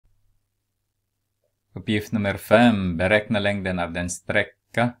Uppgift nummer 5. Beräkna längden av den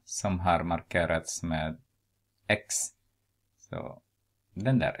sträcka som har markerats med x. Så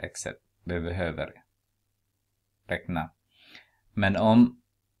den där xet vi behöver räkna. Men om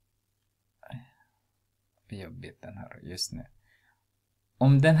jag vet den här just nu.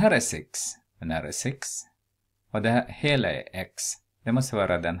 Om den här är 6, den här är 6 och det här hela är x. Det måste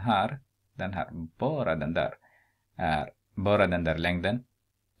vara den här, bara den där är bara den där längden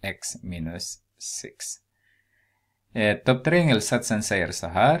x minus 6. Topptriangelsatsen säger så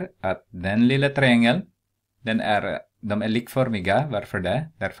här att den lilla triangeln, de är likformiga. Varför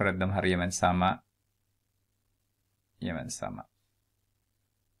det? Därför att de har gemensamma.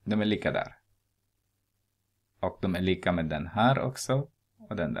 De är lika där. Och de är lika med den här också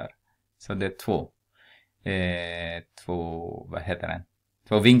och den där. Så det är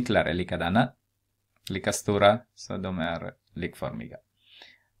två vinklar är likadana. Lika stora, så de är likformiga.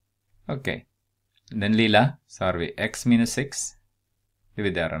 Okej. Den lilla så har vi x minus 6.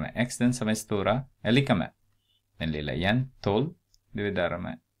 Dividerar med x, den som är stora, är lika med. Den lilla igen, 12. Dividerar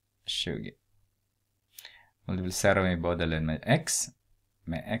med 20. Multiplicerar vi båda led med x.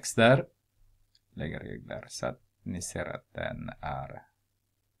 Med x där. Lägger jag där så att ni ser att den är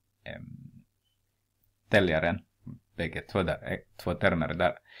täljaren. Bägge två där, två termer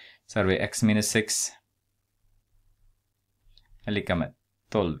där. Så har vi x minus 6 är lika med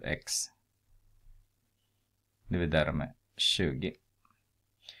 12x. Dividerar med 20.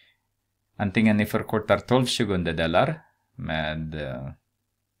 Antingen ni förkortar 12 tjugondedelar med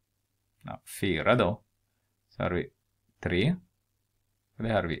 4 då. Så har vi 3. Och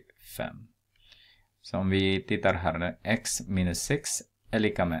det har vi 5. Så om vi tittar här nu. X minus 6 är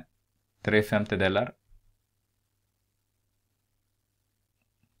lika med 3 femtedelar.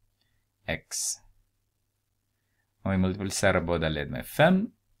 X. Om vi multiplicerar båda led med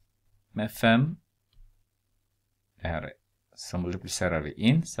 5. Med 5. Det här är, så multiplicerar vi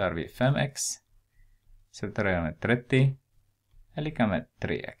in så har vi 5x. Så tar jag med 30 är lika med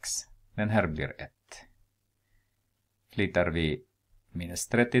 3x. Den här blir 1. Flyttar vi minus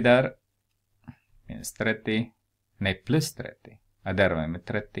 30 där. Minus 30. Nej, plus 30. Adderar vi med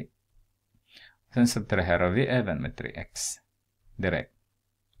 30. Sen subtraherar vi även med 3x. Direkt.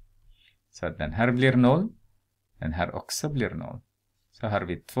 Så att den här blir 0. Den här också blir 0. Så har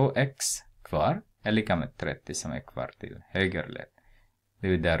vi 2x kvar. Är lika med 30 som är kvar till högerled.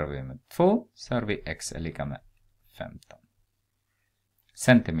 Dividerar vi med 2 så har vi x är lika med 15.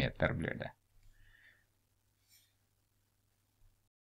 Centimeter blir det.